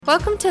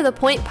Welcome to The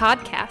Point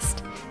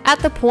Podcast. At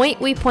The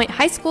Point, we point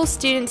high school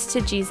students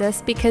to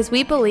Jesus because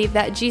we believe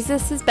that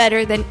Jesus is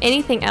better than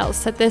anything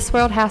else that this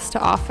world has to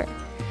offer.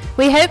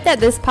 We hope that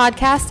this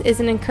podcast is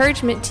an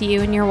encouragement to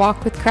you in your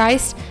walk with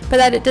Christ, but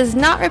that it does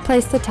not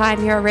replace the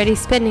time you're already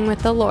spending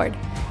with the Lord.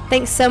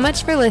 Thanks so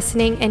much for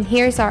listening, and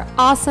here's our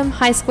awesome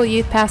high school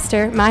youth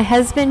pastor, my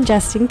husband,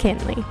 Justin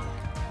Kinley.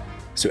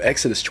 So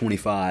Exodus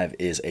 25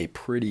 is a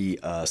pretty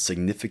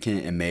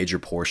significant and major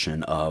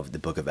portion of the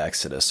book of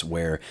Exodus,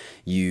 where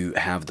you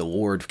have the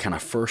Lord kind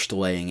of first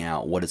laying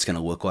out what it's going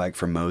to look like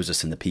for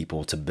Moses and the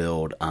people to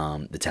build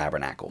the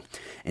tabernacle.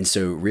 And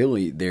so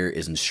really there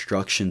is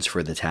instructions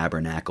for the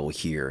tabernacle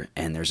here,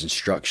 and there's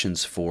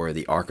instructions for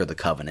the Ark of the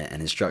Covenant,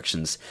 and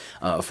instructions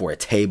for a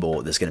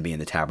table that's going to be in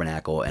the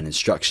tabernacle, and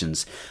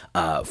instructions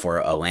for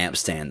a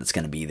lampstand that's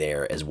going to be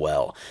there as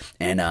well.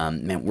 And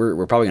man,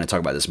 we're probably going to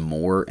talk about this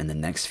more in the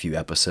next few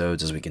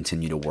episodes as we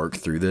continue to work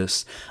through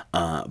this.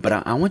 But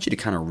I want you to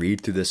kind of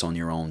read through this on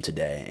your own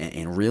today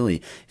and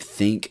really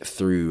think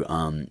through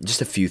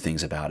just a few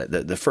things about it.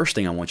 The first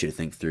thing I want you to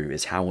think through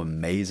is how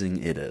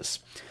amazing it is.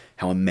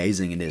 How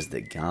amazing it is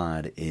that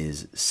God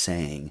is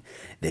saying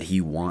that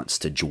He wants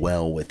to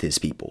dwell with His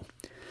people.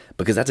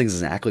 Because that's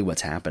exactly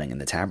what's happening in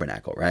the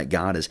tabernacle, right?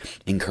 God is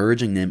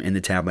encouraging them in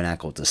the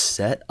tabernacle to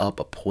set up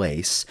a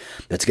place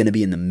that's going to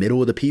be in the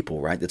middle of the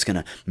people, right? That's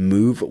going to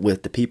move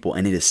with the people.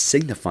 And it is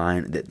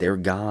signifying that their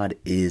God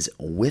is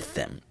with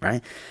them,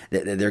 right?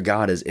 That their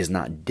God is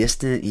not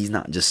distant. He's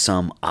not just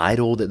some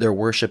idol that they're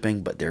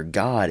worshiping, but their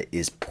God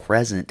is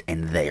present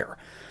and there.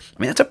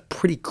 I mean, that's a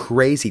pretty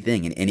crazy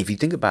thing. And if you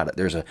think about it,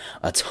 there's a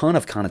ton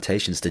of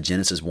connotations to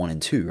Genesis 1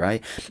 and 2,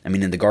 right? I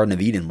mean, in the Garden of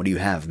Eden, what do you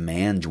have?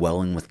 Man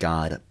dwelling with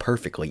God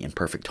perfectly, in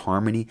perfect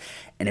harmony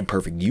and in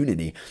perfect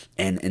unity.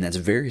 And that's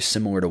very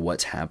similar to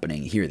what's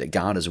happening here, that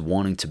God is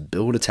wanting to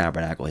build a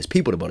tabernacle, His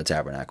people to build a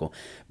tabernacle,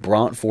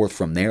 brought forth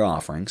from their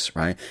offerings,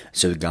 right?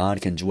 So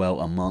God can dwell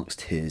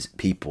amongst His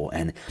people.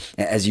 And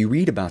as you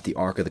read about the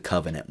Ark of the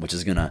Covenant, which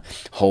is going to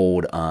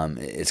hold,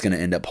 it's going to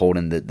end up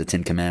holding the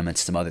Ten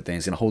Commandments, some other things,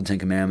 it's going to hold 10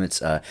 Commandments.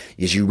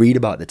 As you read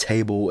about the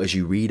table, as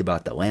you read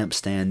about the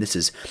lampstand, this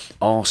is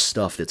all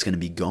stuff that's going to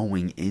be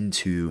going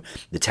into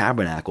the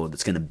tabernacle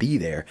that's going to be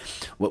there.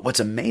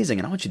 What's amazing,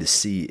 and I want you to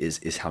see,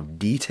 is how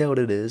detailed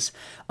it is,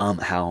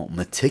 how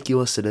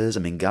meticulous it is. I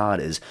mean, God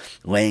is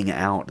laying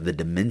out the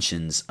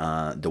dimensions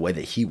the way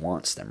that He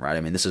wants them, right?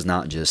 I mean, this is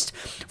not just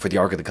for the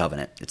Ark of the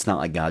Covenant. It's not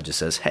like God just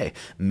says, hey,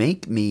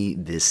 make me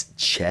this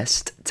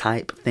chest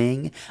type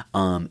thing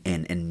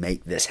and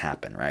make this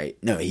happen, right?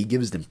 No, He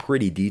gives them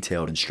pretty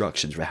detailed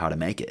instructions for how to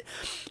make it.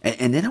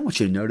 And then I want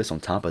you to notice on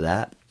top of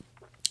that,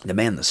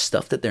 the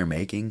stuff that they're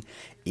making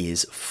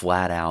is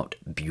flat out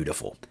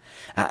beautiful.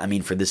 I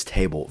mean, for this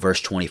table,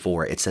 verse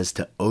 24, it says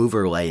to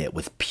overlay it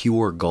with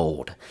pure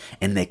gold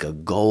and make a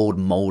gold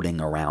molding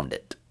around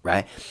it.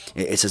 Right?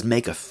 It says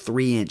make a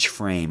 3-inch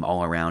frame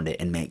all around it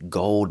and make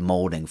gold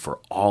molding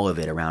for all of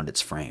it around its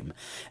frame.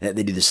 And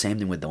they do the same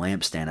thing with the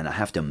lampstand, and I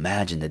have to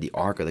imagine that the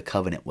Ark of the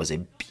Covenant was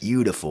a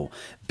beautiful,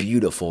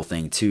 beautiful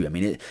thing too. I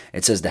mean,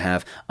 it says to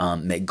have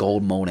make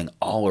gold molding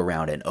all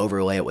around it and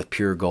overlay it with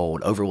pure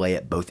gold, overlay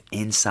it both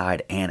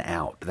inside and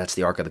out. That's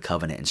the Ark of the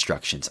Covenant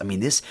instructions. I mean,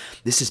 this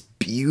is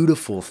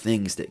beautiful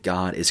things that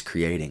God is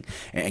creating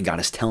and God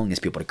is telling His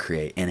people to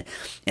create. And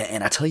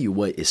I tell you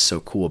what is so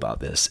cool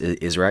about this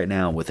is right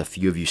now with a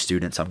few of you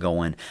students, I'm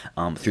going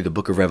through the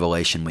book of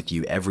Revelation with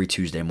you every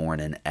Tuesday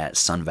morning at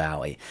Sun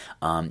Valley,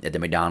 at the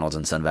McDonald's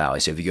in Sun Valley.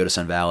 So if you go to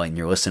Sun Valley and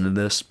you're listening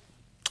to this,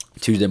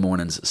 Tuesday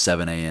mornings,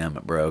 7 a.m.,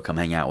 bro, come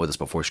hang out with us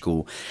before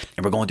school.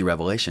 And we're going through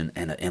Revelation.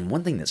 And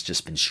one thing that's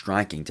just been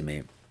striking to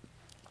me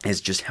is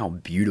just how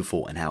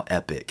beautiful and how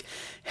epic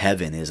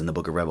heaven is in the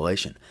book of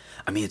Revelation.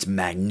 I mean, it's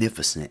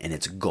magnificent and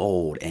it's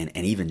gold, and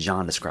even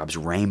John describes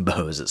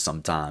rainbows at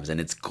sometimes,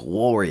 and it's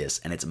glorious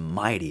and it's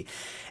mighty.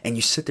 And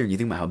you sit there and you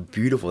think about how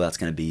beautiful that's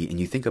going to be, and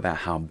you think about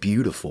how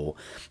beautiful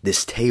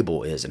this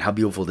table is, and how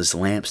beautiful this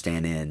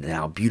lampstand is, and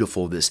how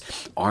beautiful this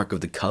Ark of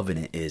the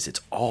Covenant is.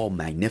 It's all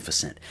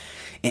magnificent.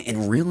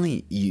 And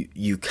really,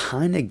 you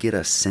kind of get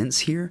a sense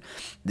here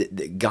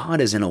that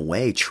God is in a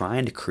way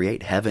trying to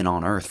create heaven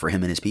on earth for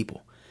Him and His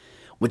people.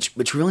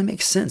 Which really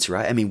makes sense,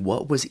 right? I mean,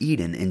 what was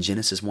Eden in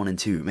Genesis 1 and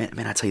 2?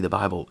 Man, I tell you, the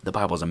Bible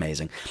is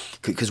amazing.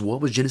 Because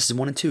what was Genesis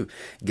 1 and 2?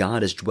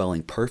 God is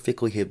dwelling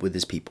perfectly with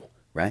His people,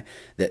 right?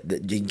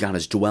 That God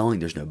is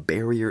dwelling, there's no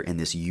barrier, and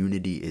this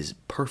unity is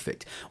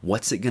perfect.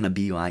 What's it going to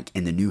be like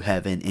in the new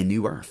heaven and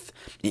new earth?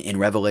 In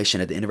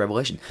Revelation, at the end of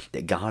Revelation,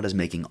 that God is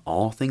making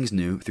all things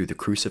new through the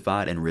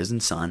crucified and risen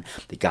Son,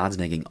 that God's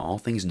making all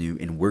things new,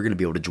 and we're going to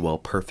be able to dwell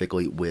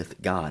perfectly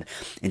with God.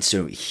 And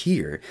so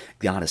here,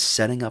 God is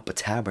setting up a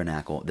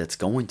tabernacle that's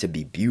going to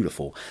be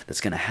beautiful,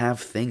 that's going to have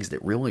things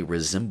that really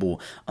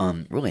resemble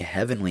really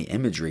heavenly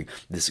imagery,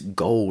 this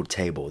gold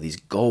table, these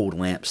gold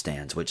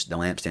lampstands, which the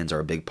lampstands are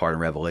a big part of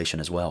Revelation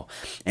as well.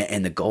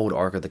 And the gold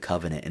Ark of the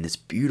Covenant and this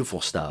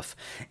beautiful stuff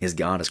is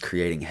God is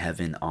creating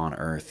heaven on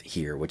earth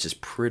here, which is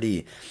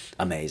pretty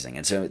amazing.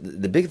 And so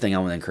the big thing I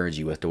want to encourage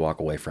you with to walk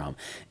away from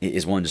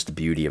is one, just the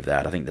beauty of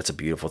that. I think that's a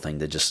beautiful thing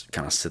to just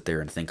kind of sit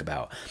there and think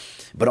about.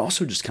 But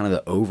also just kind of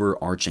the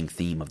overarching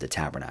theme of the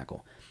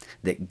tabernacle,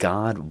 that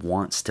God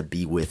wants to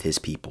be with his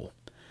people.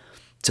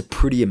 It's a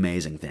pretty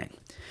amazing thing.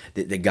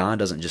 That God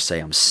doesn't just say,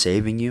 I'm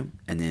saving you,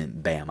 and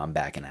then bam, I'm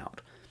backing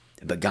out.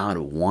 But God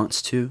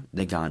wants to,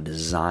 that God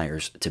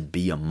desires to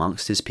be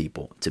amongst his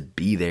people, to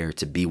be there,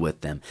 to be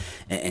with them.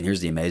 And here's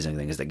the amazing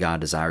thing, is that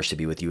God desires to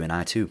be with you and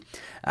I too.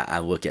 I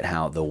look at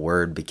how the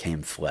Word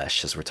became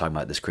flesh, as we're talking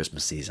about this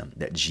Christmas season,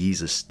 that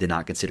Jesus did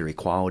not consider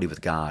equality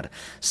with God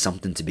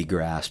something to be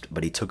grasped,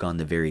 but he took on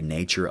the very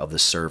nature of the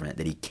servant,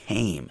 that he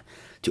came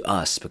to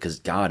us because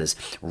God is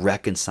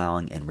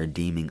reconciling and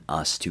redeeming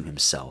us to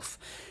himself.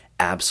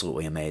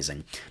 Absolutely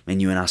amazing.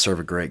 Man, you and I serve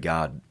a great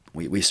God.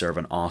 We serve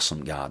an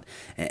awesome God.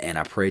 And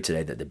I pray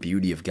today that the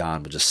beauty of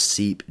God will just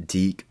seep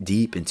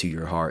deep into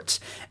your hearts,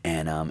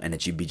 and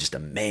that you'd be just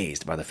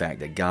amazed by the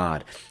fact that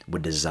God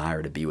would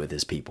desire to be with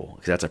his people.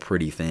 Because that's a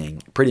pretty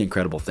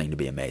incredible thing to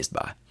be amazed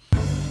by.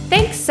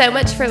 Thanks so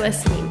much for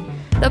listening.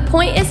 The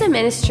Point is a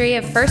ministry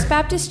of First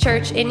Baptist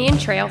Church Indian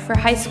Trail for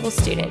high school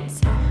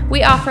students.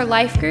 We offer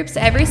life groups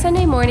every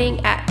Sunday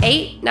morning at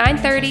 8,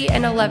 9:30,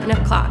 and 11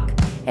 o'clock.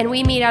 And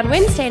we meet on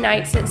Wednesday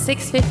nights at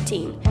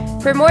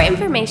 6:15. For more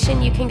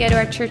information, you can go to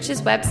our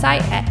church's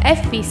website at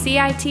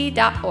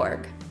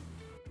fbcit.org.